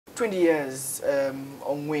20 years,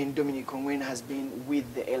 Dominic Ongwen has been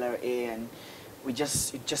with the LRA, and it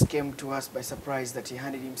just came to us by surprise that he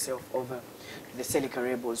handed himself over to the Seleka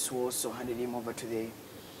rebels, who also handed him over to the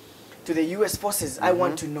U.S. forces. I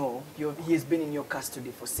want to know, he has been in your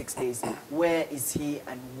custody for 6 days. Where is he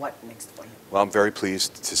and what next for him? Well, I'm very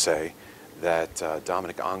pleased to say that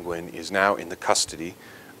Dominic Ongwen is now in the custody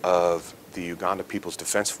of the Uganda People's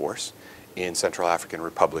Defense Force in Central African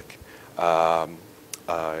Republic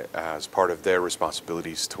as part of their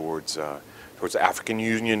responsibilities towards the African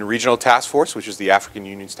Union Regional Task Force, which is the African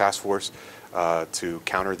Union's task force to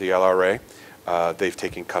counter the LRA. They've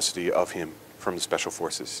taken custody of him from the Special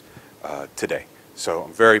Forces today. So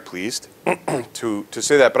I'm very pleased to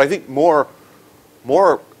say that. But I think moreover,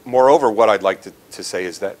 what I'd like to say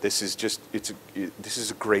is that this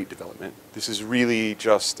is a great development. This is really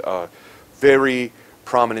just a very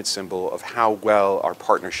prominent symbol of how well our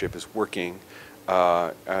partnership is working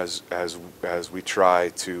as we try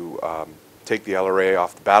to take the LRA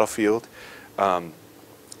off the battlefield. The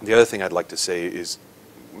other thing I'd like to say is,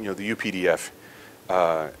 the UPDF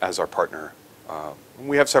as our partner.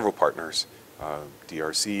 We have several partners,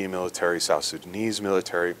 DRC military, South Sudanese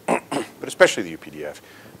military, but especially the UPDF.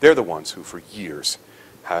 They're the ones who for years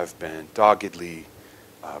have been doggedly,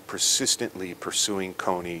 persistently pursuing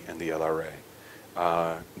Kony and the LRA.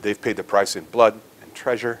 They've paid the price in blood and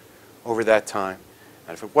treasure over that time,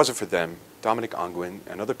 and if it wasn't for them, Dominic Ongwen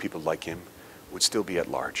and other people like him would still be at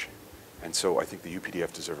large. And so I think the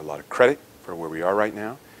UPDF deserve a lot of credit for where we are right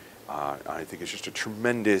now. I think it's just a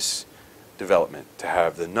tremendous development to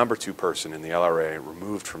have the #2 person in the LRA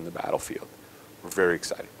removed from the battlefield. We're very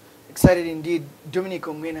excited. Excited indeed. Dominic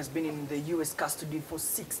Ongwen has been in the U.S. custody for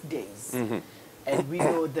 6 days. And we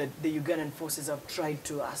know that the Ugandan forces have tried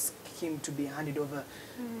to ask him to be handed over.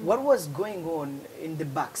 What was going on in the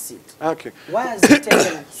back seat? Okay. Why has it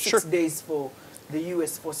taken 6 Sure. days for the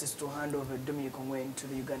U.S. forces to hand over Dominic Ongwen to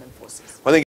the Ugandan forces? Well, I think